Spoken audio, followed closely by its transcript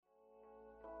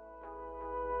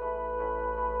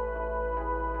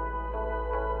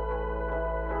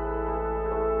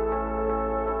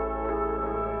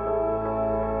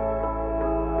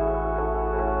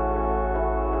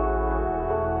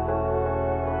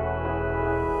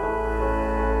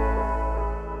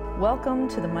Welcome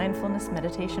to the Mindfulness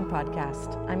Meditation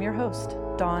Podcast. I'm your host,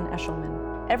 Dawn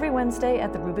Eshelman. Every Wednesday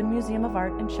at the Rubin Museum of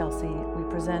Art in Chelsea, we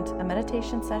present a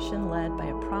meditation session led by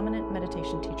a prominent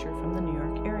meditation teacher from the New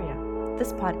York area.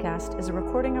 This podcast is a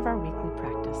recording of our weekly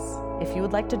practice. If you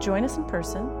would like to join us in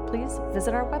person, please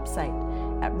visit our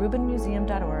website at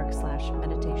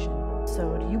rubinmuseum.org/meditation.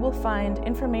 So you will find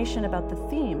information about the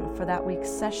theme for that week's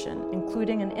session,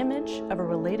 including an image of a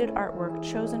related artwork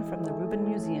chosen from the Rubin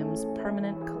Museum's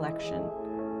permanent collection.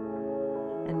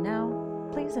 And now,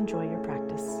 please enjoy your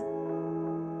practice.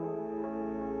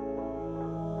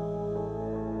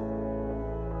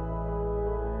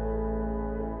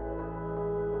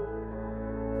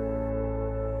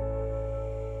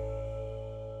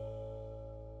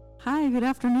 Hi, good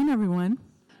afternoon, everyone.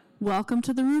 Welcome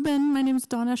to the Rubin. My name is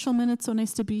Dawn Eshelman. It's so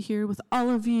nice to be here with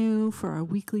all of you for our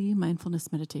weekly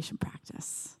mindfulness meditation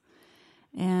practice.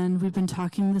 And we've been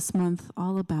talking this month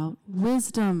all about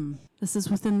wisdom. This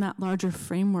is within that larger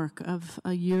framework of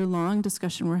a year-long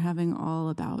discussion we're having all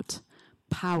about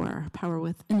power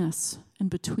within us and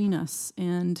between us.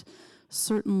 And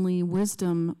certainly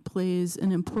wisdom plays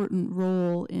an important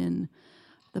role in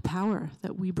the power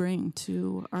that we bring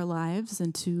to our lives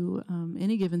and to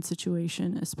any given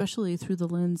situation, especially through the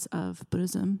lens of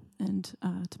Buddhism and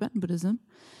Tibetan Buddhism.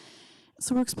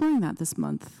 So we're exploring that this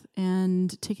month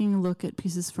and taking a look at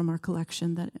pieces from our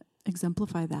collection that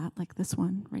exemplify that, like this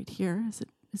one right here.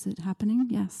 Is it happening?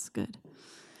 Yes, good.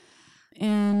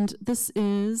 And this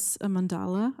is a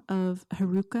mandala of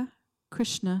Heruka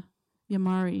Krishna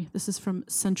Yamari. This is from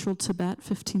central Tibet,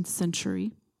 15th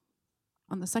century.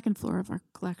 On the second floor of our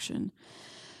collection.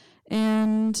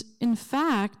 And in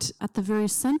fact, at the very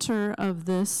center of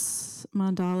this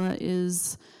mandala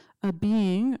is a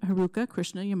being, Heruka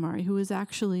Krishna Yamari, who is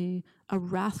actually a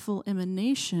wrathful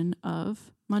emanation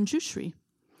of Manjushri,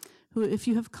 who, if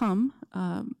you have come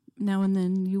now and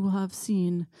then, you will have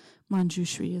seen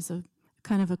Manjushri as a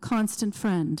kind of a constant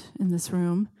friend in this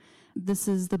room. This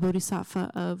is the Bodhisattva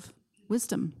of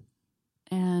wisdom.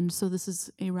 And so this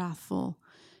is a wrathful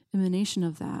emanation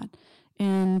of that.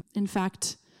 And in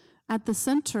fact, at the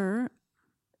center,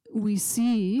 we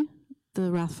see the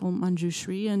wrathful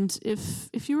Manjushri. And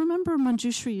if you remember,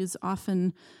 Manjushri is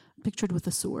often pictured with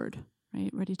a sword, right,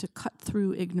 ready to cut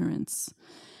through ignorance.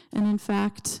 And in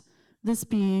fact, this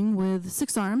being with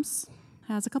 6 arms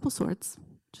has a couple swords,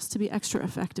 just to be extra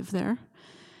effective there,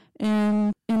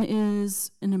 and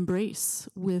is an embrace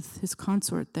with his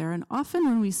consort there. And often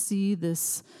when we see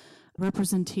this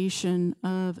representation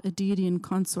of a deity and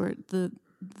consort, the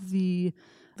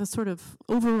sort of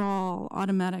overall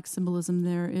automatic symbolism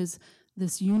there is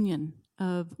this union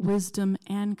of wisdom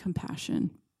and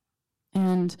compassion.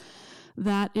 And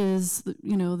that is,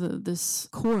 this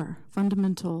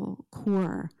fundamental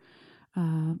core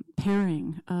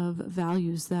pairing of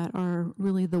values that are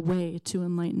really the way to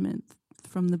enlightenment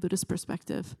from the Buddhist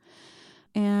perspective.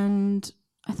 And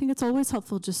I think it's always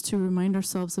helpful just to remind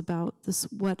ourselves about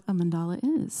what a mandala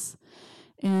is.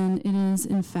 And it is,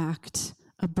 in fact,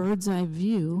 a bird's eye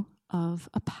view of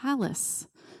a palace.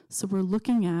 So we're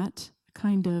looking at a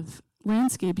kind of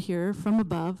landscape here from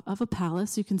above of a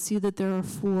palace. You can see that there are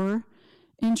 4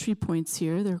 entry points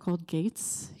here. They're called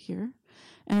gates here.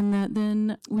 And that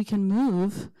then we can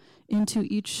move into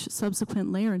each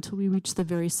subsequent layer until we reach the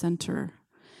very center.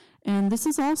 And this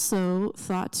is also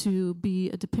thought to be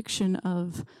a depiction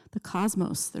of the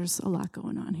cosmos. There's a lot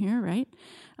going on here, right?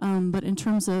 But in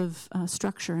terms of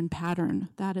structure and pattern,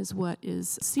 that is what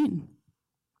is seen.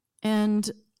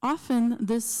 And often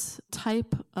this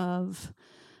type of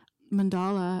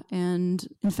mandala, and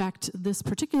in fact, this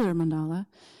particular mandala,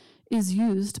 is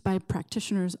used by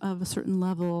practitioners of a certain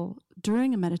level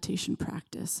during a meditation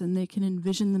practice, and they can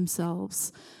envision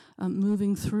themselves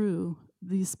moving through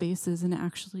these spaces and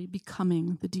actually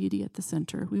becoming the deity at the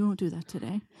center. We won't do that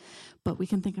today, but we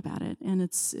can think about it, and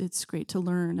it's great to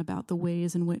learn about the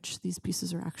ways in which these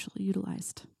pieces are actually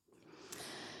utilized.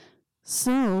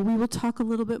 So we will talk a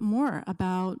little bit more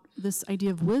about this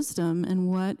idea of wisdom and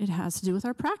what it has to do with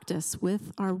our practice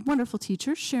with our wonderful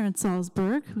teacher, Sharon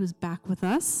Salzberg, who is back with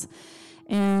us.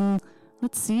 And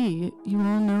let's see, you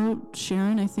all know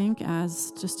Sharon, I think,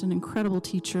 as just an incredible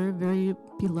teacher, very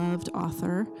beloved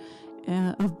author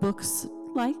of books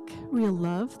like Real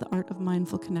Love, The Art of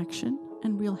Mindful Connection,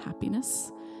 and Real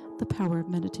Happiness, The Power of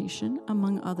Meditation,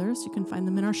 among others. You can find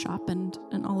them in our shop and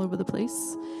all over the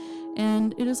place.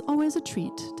 And it is always a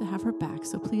treat to have her back.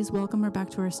 So please welcome her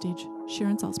back to our stage,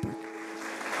 Sharon Salzberg.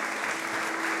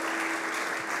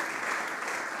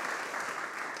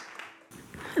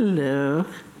 Hello.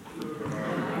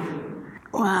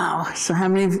 Wow. So how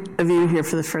many of you are here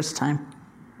for the first time?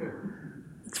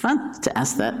 It's fun to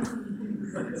ask that.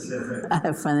 I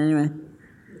have fun anyway.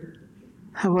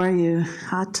 How are you?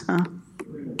 Hot, huh?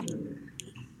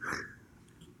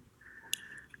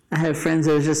 I have friends,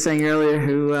 I was just saying earlier,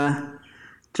 who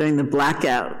during the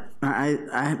blackout,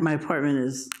 my apartment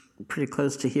is pretty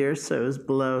close to here, so it was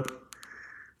below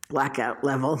blackout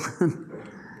level.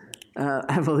 I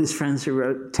have all these friends who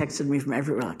texted me from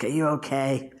everywhere, like, are you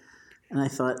okay? And I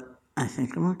thought, I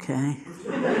think I'm okay.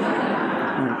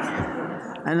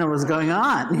 I don't know what's going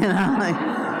on,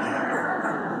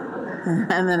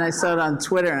 And then I saw it on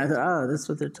Twitter, and I thought, oh, that's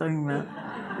what they're talking about.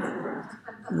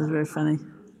 It was very funny.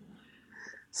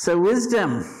 So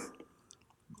wisdom.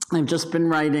 I've just been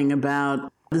writing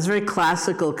about this very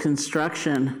classical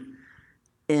construction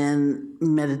in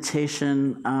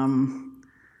meditation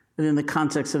within the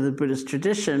context of the Buddhist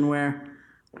tradition, where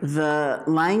the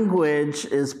language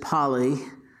is Pali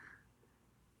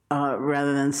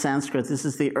rather than Sanskrit. This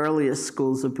is the earliest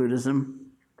schools of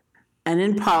Buddhism. And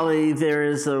in Pali, there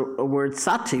is a word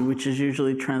sati, which is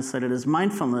usually translated as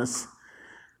mindfulness.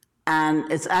 And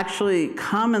it's actually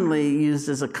commonly used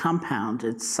as a compound.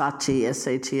 It's sati,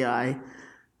 S-A-T-I,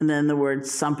 and then the word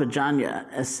sampajanya,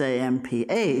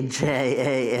 S-A-M-P-A-J-A-N-N-A,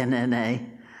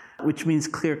 which means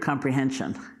clear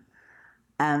comprehension.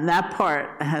 And that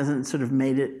part hasn't sort of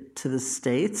made it to the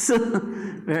States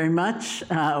very much,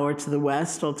 or to the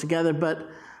West altogether. But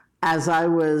as I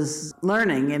was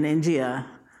learning in India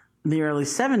in the early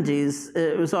 70s,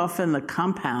 it was often the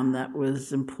compound that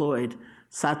was employed.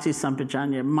 Sati,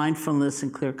 Sampajanya, mindfulness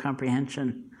and clear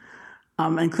comprehension.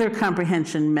 And clear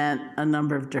comprehension meant a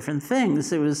number of different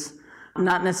things. It was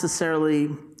not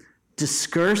necessarily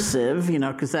discursive,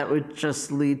 because that would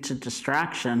just lead to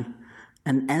distraction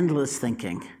and endless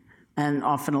thinking, and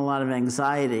often a lot of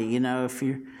anxiety. If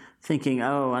you're thinking,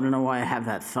 oh, I don't know why I have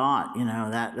that thought,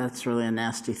 that's really a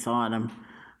nasty thought. I'm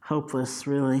hopeless,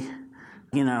 really.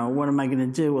 What am I going to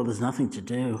do? Well, there's nothing to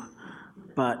do.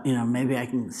 But, maybe I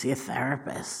can see a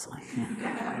therapist.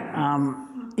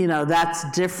 That's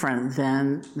different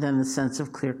than the sense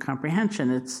of clear comprehension.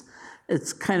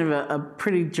 It's kind of a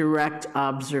pretty direct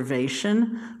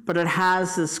observation, but it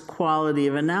has this quality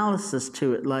of analysis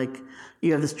to it. Like,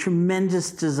 you have this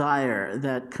tremendous desire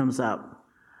that comes up,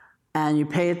 and you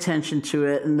pay attention to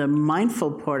it, and the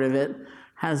mindful part of it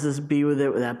has this be with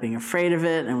it without being afraid of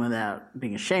it, and without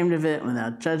being ashamed of it, and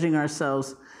without judging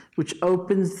ourselves, which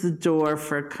opens the door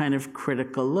for a kind of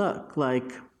critical look,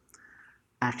 like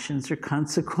actions are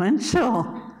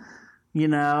consequential.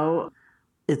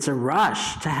 It's a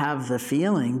rush to have the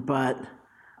feeling, but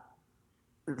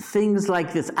things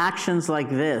like this, actions like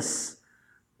this,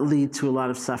 lead to a lot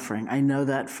of suffering. I know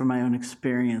that from my own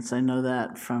experience. I know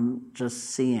that from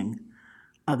just seeing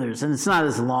others. And it's not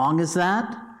as long as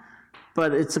that,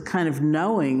 but it's a kind of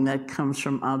knowing that comes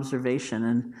from observation.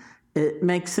 And it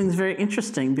makes things very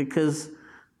interesting because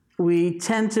we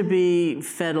tend to be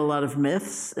fed a lot of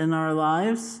myths in our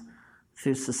lives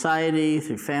through society,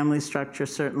 through family structure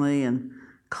certainly, and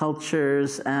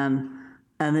cultures, and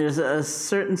there's a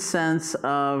certain sense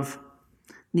of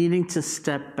needing to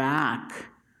step back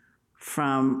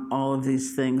from all of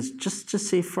these things just to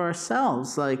see for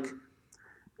ourselves, like,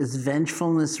 is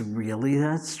vengefulness really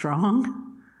that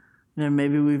strong?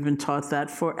 Maybe we've been taught that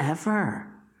forever.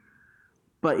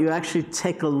 But you actually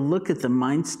take a look at the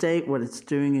mind state, what it's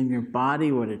doing in your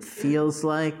body, what it feels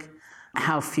like,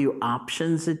 how few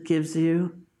options it gives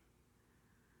you,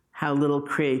 how little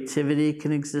creativity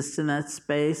can exist in that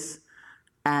space.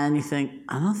 And you think,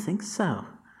 I don't think so.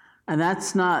 And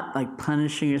that's not like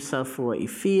punishing yourself for what you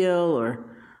feel or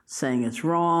saying it's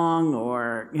wrong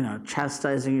or,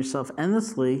 chastising yourself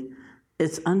endlessly.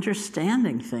 It's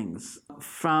understanding things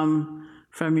from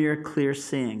your clear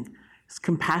seeing. Is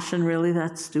compassion really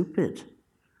that stupid?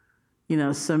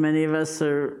 So many of us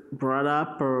are brought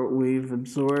up or we've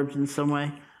absorbed in some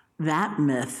way that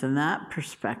myth and that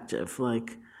perspective,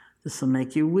 like this will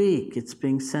make you weak, it's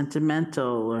being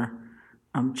sentimental, or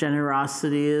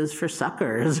generosity is for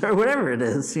suckers, or whatever it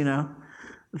is,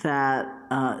 that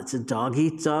it's a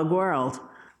dog-eat-dog world.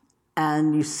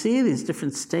 And you see these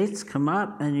different states come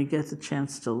up and you get the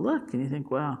chance to look and you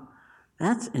think, wow,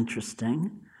 that's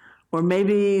interesting. Or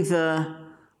maybe the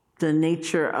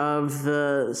nature of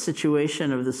the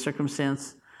situation, of the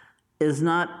circumstance, is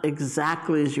not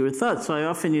exactly as you would thought. So I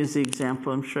often use the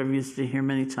example, I'm sure I've used it here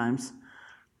many times,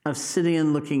 of sitting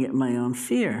and looking at my own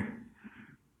fear.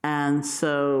 And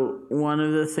so one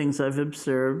of the things I've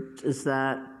observed is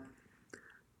that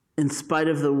in spite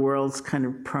of the world's kind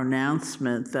of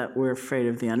pronouncement that we're afraid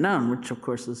of the unknown, which of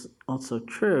course is also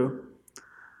true,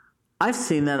 I've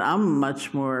seen that I'm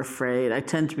much more afraid. I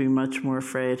tend to be much more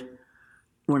afraid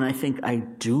when I think I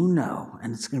do know,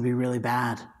 and it's going to be really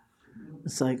bad.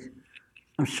 It's like,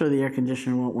 I'm sure the air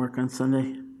conditioner won't work on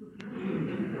Sunday.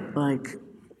 Like,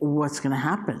 what's going to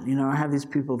happen? You know, I have these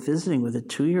people visiting with a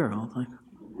 2-year-old. Like,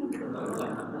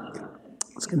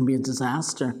 it's going to be a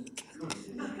disaster.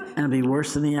 And it'll be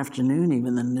worse in the afternoon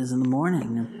even than it is in the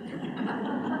morning.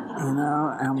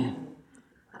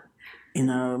 You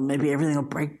know, maybe everything will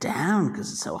break down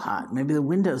because it's so hot. Maybe the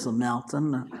windows will melt. I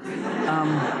don't know.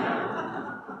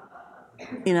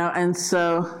 You know, and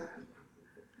so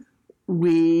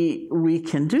we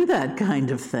can do that kind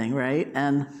of thing, right?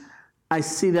 And I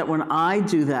see that when I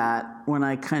do that, when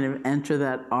I kind of enter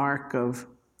that arc of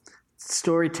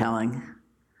storytelling,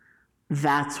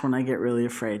 that's when I get really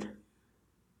afraid.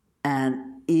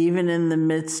 And even in the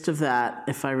midst of that,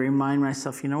 if I remind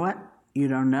myself, you know what? You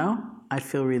don't know, I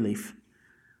feel relief.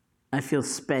 I feel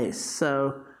space.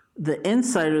 So the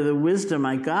insight or the wisdom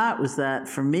I got was that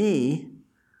for me,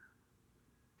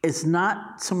 it's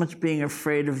not so much being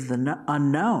afraid of the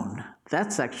unknown.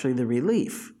 That's actually the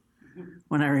relief.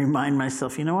 When I remind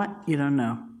myself, you know what? You don't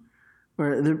know.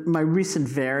 Or my recent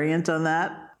variant on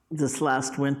that this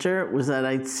last winter was that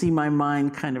I'd see my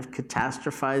mind kind of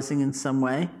catastrophizing in some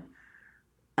way.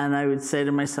 And I would say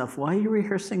to myself, why are you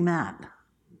rehearsing that?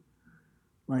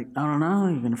 Like, I don't know,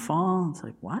 you're going to fall. It's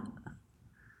like, what?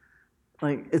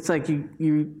 Like, it's like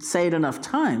you say it enough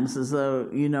times as though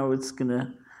you know it's going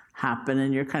to happen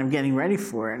and you're kind of getting ready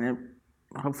for it. And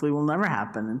it hopefully will never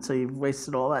happen. And so you've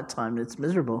wasted all that time and it's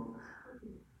miserable.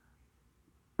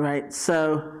 Right?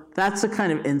 So that's a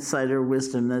kind of insight or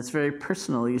wisdom that's very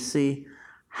personal. You see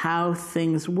how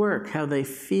things work, how they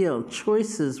feel,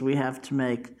 choices we have to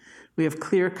make. We have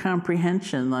clear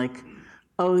comprehension, like,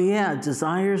 oh yeah,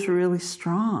 desire's really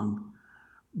strong,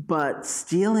 but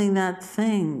stealing that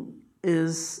thing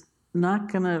is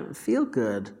not going to feel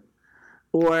good.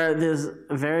 Or there's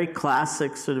a very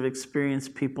classic sort of experience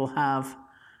people have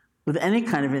with any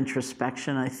kind of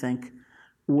introspection, I think,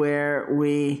 where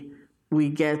we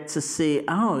get to see,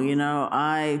 oh, you know,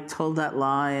 I told that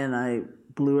lie and I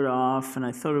blew it off and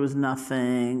I thought it was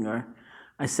nothing, or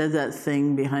I said that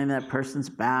thing behind that person's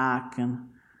back and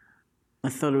I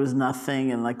thought it was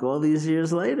nothing, and like all these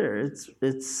years later,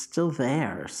 it's still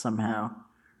there somehow.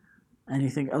 And you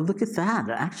think, oh, look at that.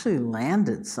 It actually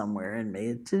landed somewhere in me.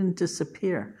 It didn't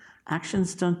disappear.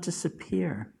 Actions don't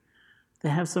disappear. They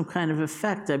have some kind of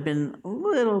effect. I've been a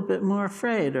little bit more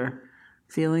afraid or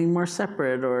feeling more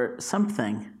separate or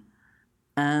something.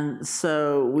 And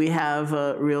so we have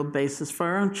a real basis for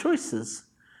our own choices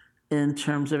in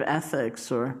terms of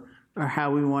ethics or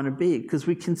how we want to be, because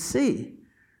we can see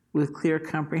with clear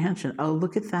comprehension, oh,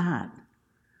 look at that.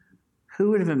 Who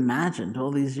would have imagined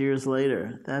all these years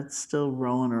later that's still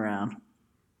rolling around?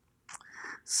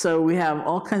 So we have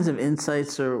all kinds of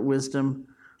insights or wisdom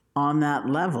on that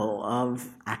level of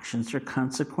actions are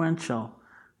consequential.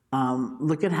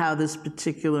 Look at how this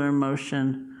particular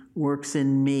emotion works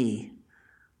in me.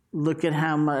 Look at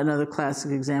how another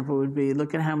classic example would be,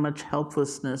 look at how much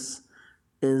helplessness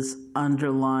is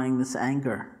underlying this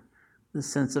anger, this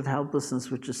sense of helplessness,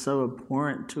 which is so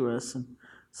abhorrent to us and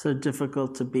so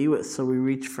difficult to be with. So we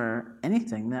reach for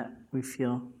anything that we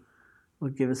feel will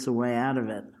give us a way out of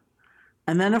it.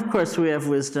 And then, of course, we have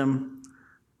wisdom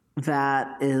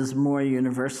that is more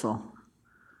universal.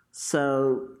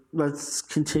 So let's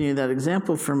continue that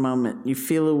example for a moment. You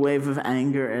feel a wave of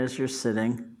anger as you're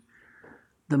sitting.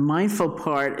 The mindful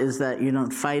part is that you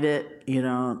don't fight it, you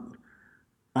don't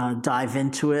dive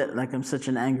into it, like I'm such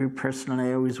an angry person and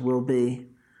I always will be.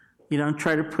 You don't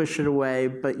try to push it away,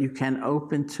 but you can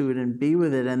open to it and be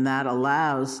with it, and that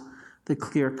allows the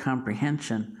clear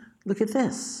comprehension. Look at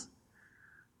this.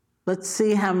 Let's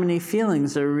see how many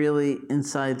feelings are really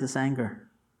inside this anger.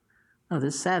 Oh,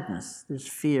 there's sadness, there's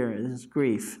fear, there's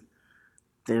grief.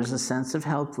 There's a sense of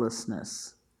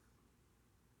helplessness.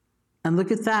 And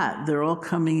look at that. They're all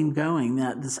coming and going.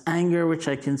 That this anger, which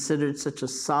I considered such a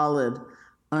solid,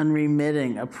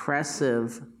 unremitting,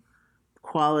 oppressive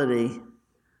quality,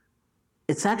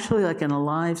 it's actually like an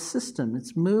alive system.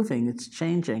 It's moving, it's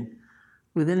changing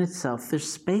within itself.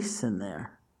 There's space in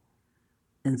there,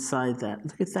 inside that.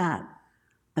 Look at that.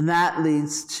 And that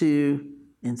leads to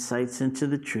insights into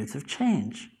the truth of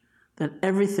change, that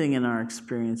everything in our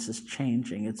experience is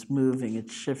changing, it's moving,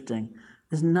 it's shifting.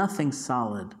 There's nothing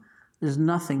solid. There's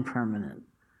nothing permanent.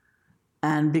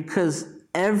 And because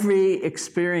every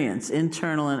experience,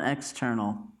 internal and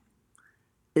external,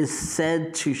 is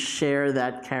said to share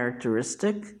that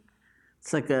characteristic,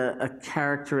 it's like a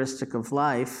characteristic of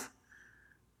life,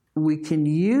 we can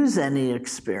use any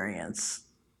experience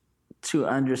to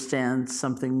understand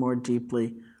something more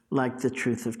deeply, like the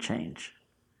truth of change.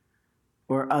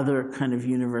 or other kind of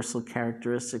universal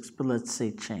characteristics, but let's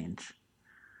say change.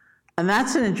 And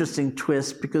that's an interesting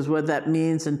twist, because what that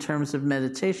means in terms of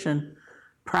meditation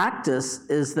practice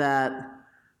is that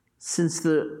since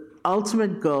the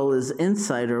ultimate goal is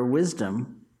insight or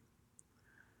wisdom,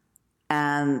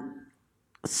 and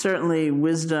certainly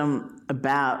wisdom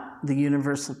about the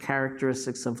universal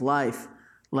characteristics of life,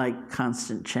 like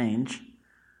constant change,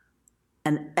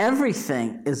 and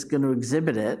everything is going to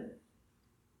exhibit it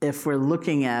if we're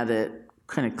looking at it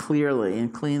kind of clearly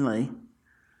and cleanly.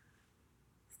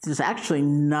 There's actually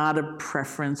not a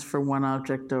preference for one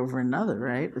object over another,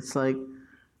 right? It's like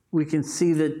we can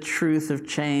see the truth of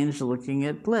change looking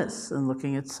at bliss and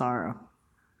looking at sorrow,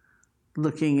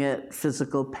 looking at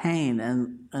physical pain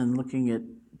and looking at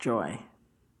joy.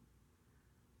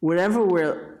 Whatever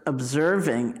we're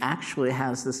observing actually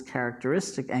has this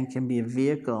characteristic and can be a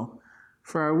vehicle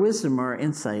for our wisdom or our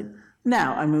insight.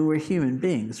 Now, I mean, we're human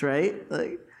beings, right?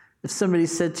 Like, if somebody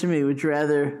said to me, would you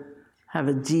rather have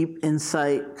a deep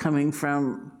insight coming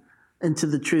from, into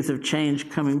the truth of change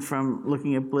coming from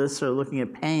looking at bliss or looking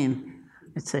at pain,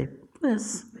 I'd say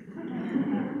bliss.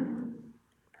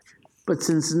 But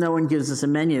since no one gives us a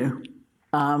menu,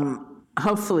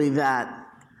 hopefully that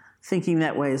thinking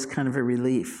that way is kind of a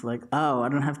relief. Like, oh, I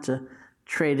don't have to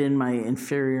trade in my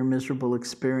inferior, miserable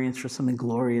experience for something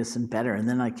glorious and better, and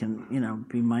then I can,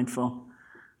 be mindful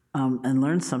and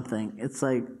learn something. It's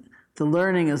like the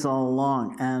learning is all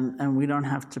along, and we don't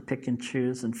have to pick and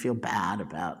choose and feel bad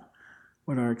about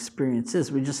what our experience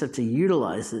is. We just have to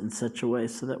utilize it in such a way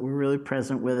so that we're really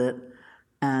present with it,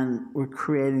 and we're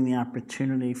creating the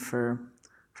opportunity for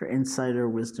insight or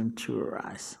wisdom to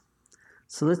arise.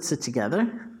 So let's sit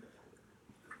together.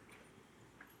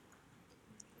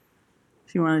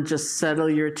 If you want to just settle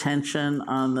your attention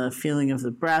on the feeling of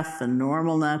the breath, the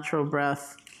normal, natural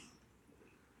breath,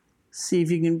 see if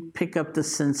you can pick up the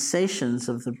sensations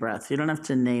of the breath. You don't have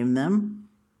to name them.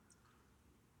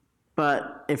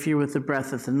 But if you're with the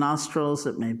breath at the nostrils,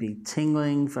 it may be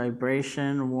tingling,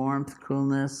 vibration, warmth,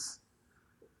 coolness.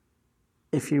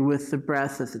 If you're with the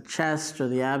breath at the chest or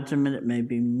the abdomen, it may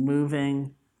be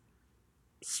moving,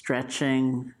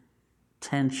 stretching,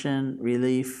 tension,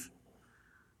 relief.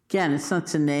 Again, it's not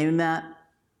to name that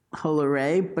whole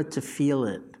array, but to feel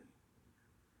it.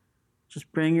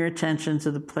 Just bring your attention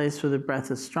to the place where the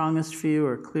breath is strongest for you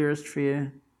or clearest for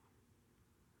you.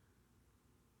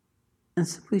 And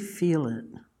simply feel it.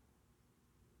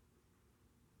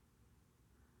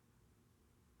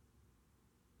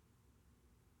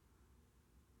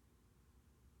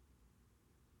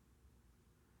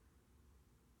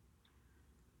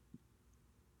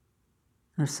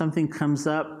 If something comes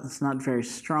up that's not very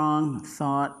strong,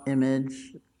 thought,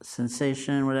 image,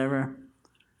 sensation, whatever,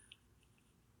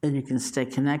 and you can stay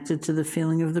connected to the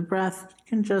feeling of the breath, you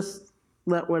can just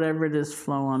let whatever it is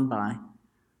flow on by.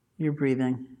 You're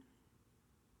breathing.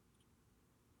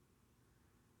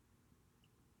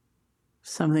 If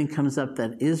something comes up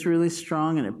that is really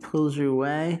strong and it pulls you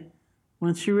away,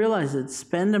 once you realize it,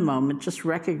 spend a moment just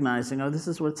recognizing, oh, this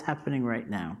is what's happening right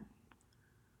now.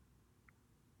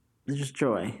 There's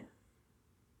joy.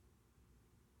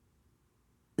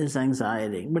 There's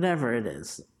anxiety, whatever it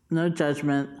is. No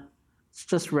judgment. It's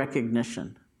just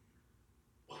recognition.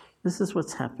 This is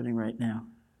what's happening right now.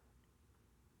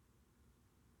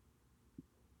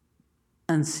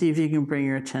 And see if you can bring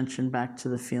your attention back to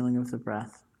the feeling of the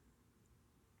breath.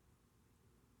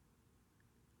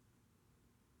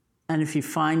 And if you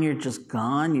find you're just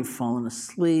gone, you've fallen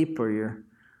asleep, or you're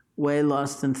way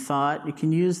lost in thought, you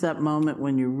can use that moment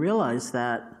when you realize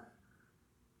that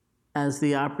as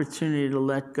the opportunity to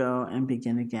let go and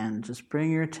begin again. Just bring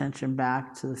your attention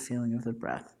back to the feeling of the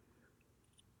breath.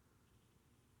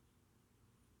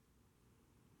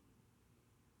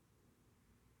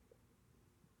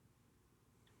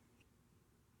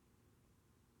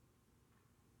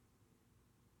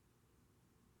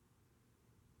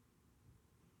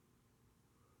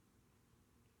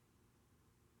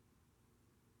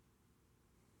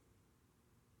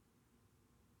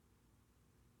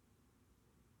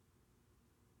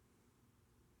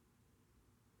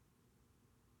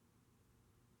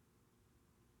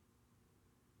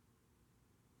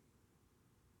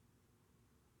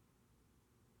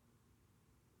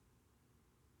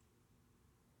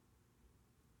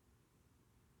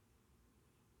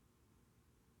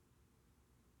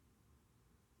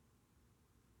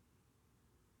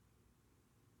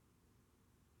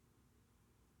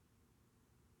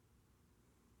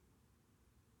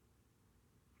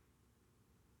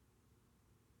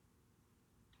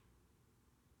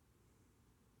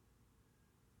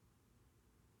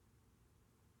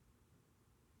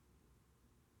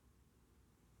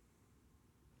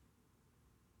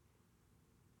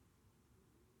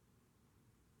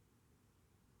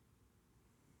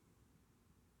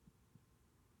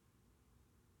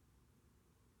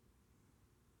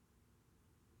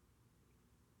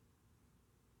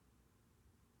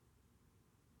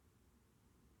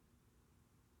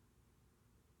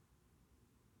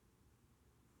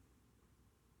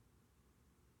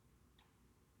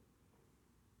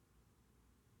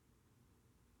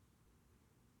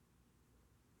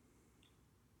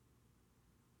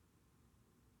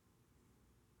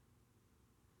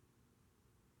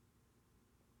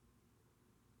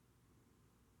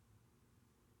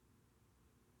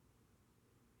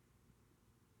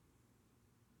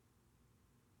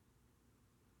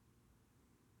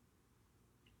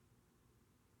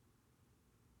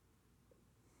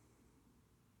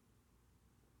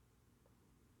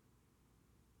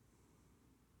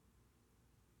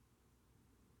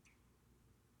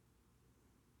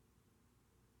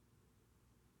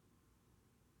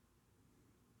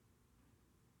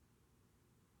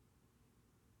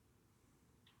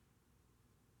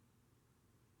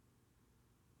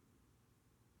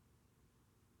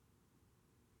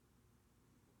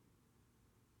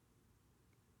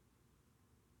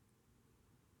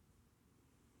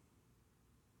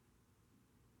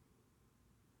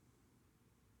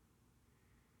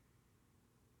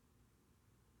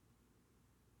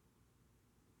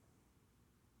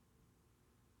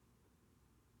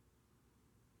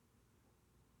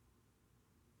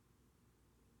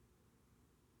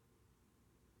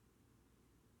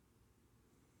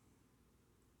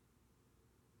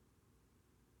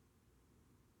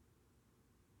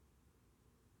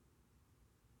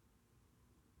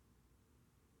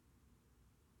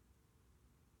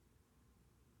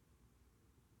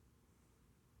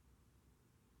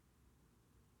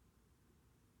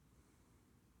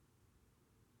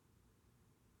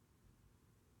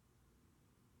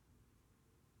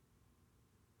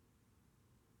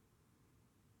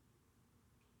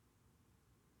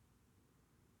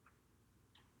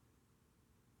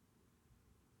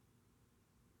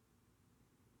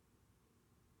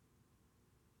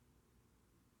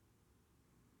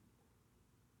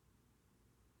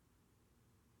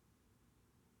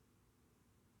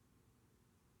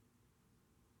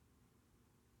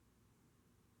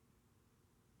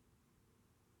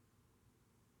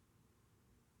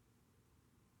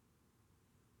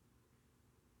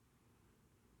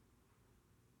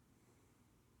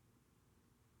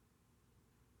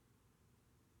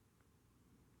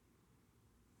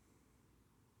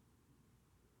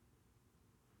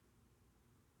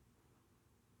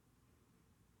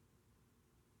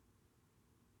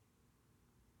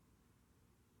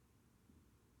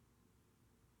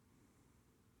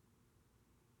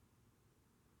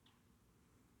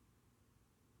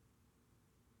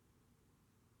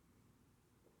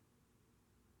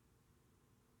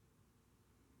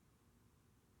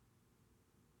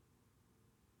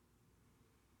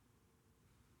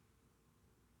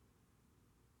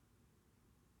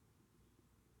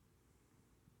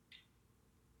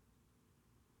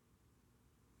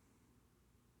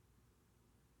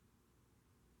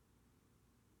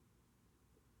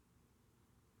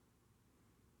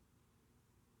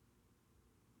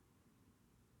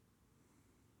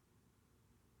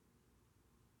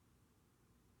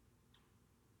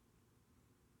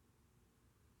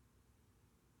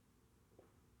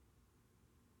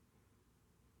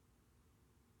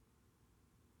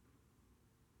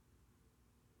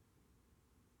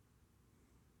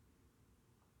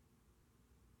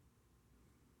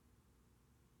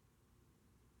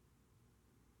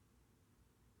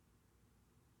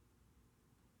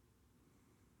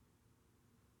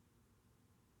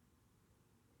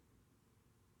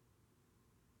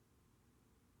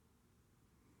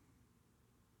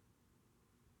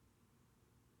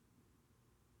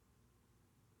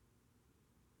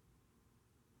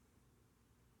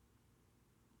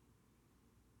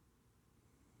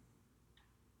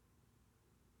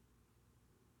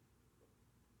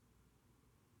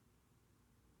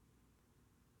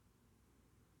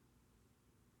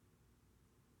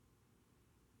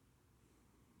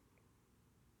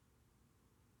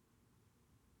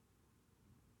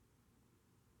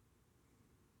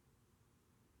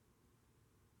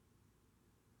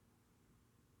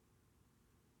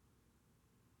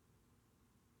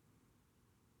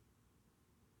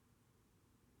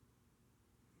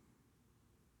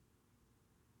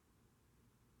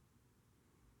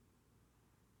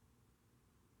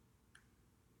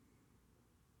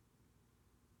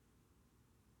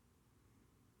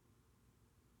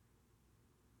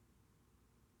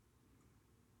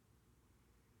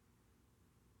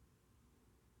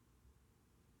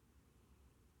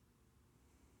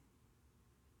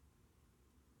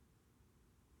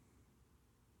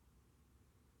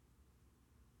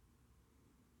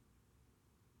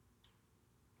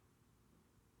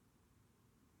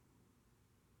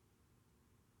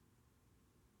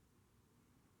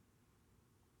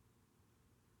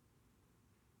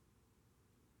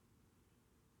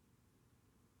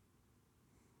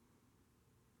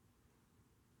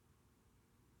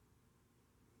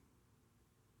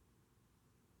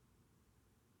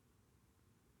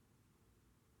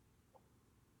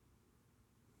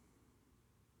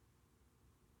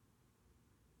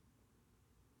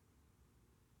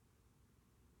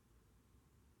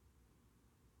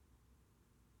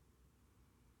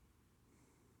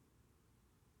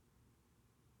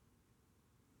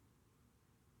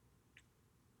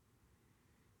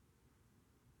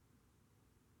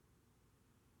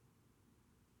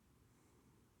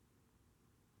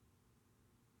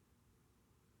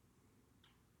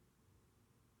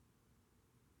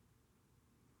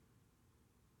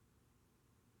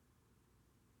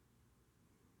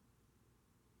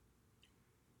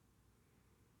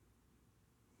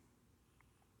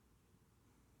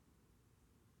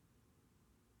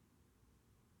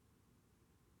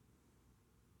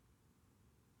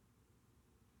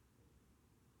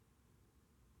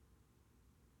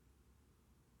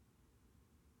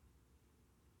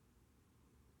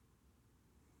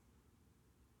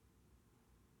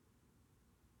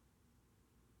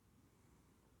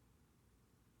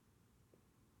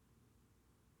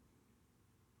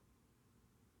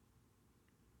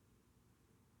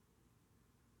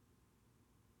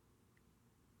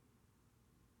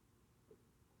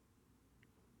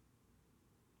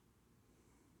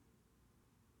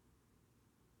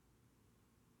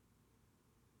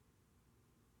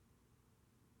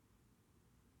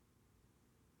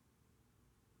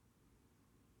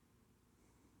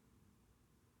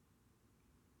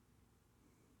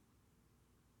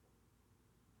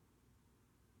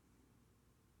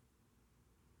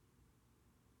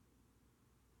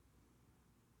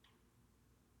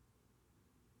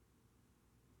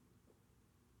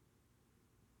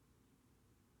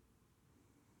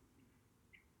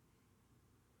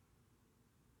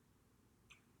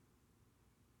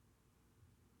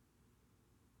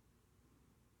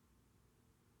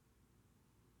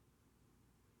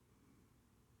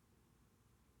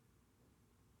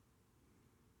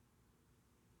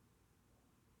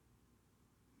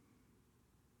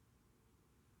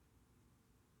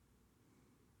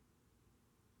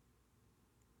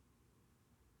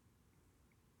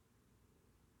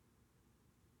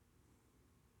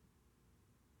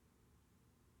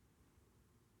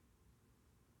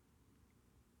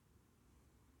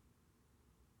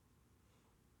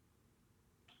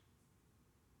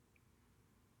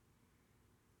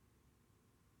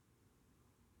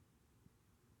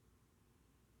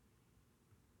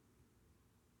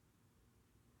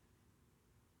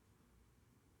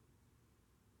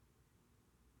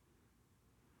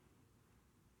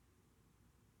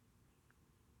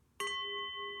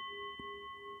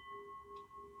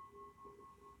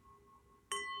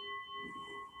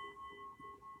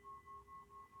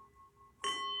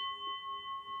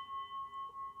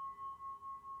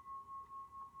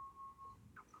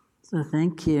 So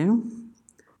thank you.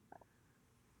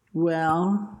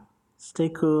 Well, stay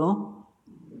cool.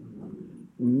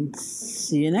 And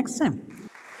see you next time.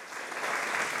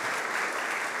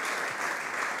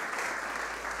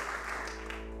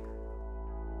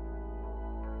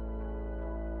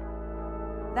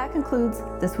 That concludes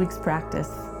this week's practice.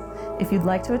 If you'd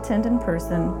like to attend in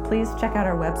person, please check out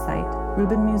our website,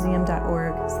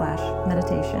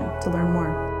 rubinmuseum.org/meditation, to learn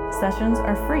more. Sessions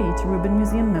are free to Rubin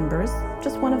Museum members,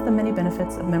 just one of the many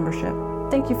benefits of membership.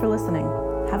 Thank you for listening.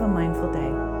 Have a mindful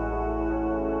day.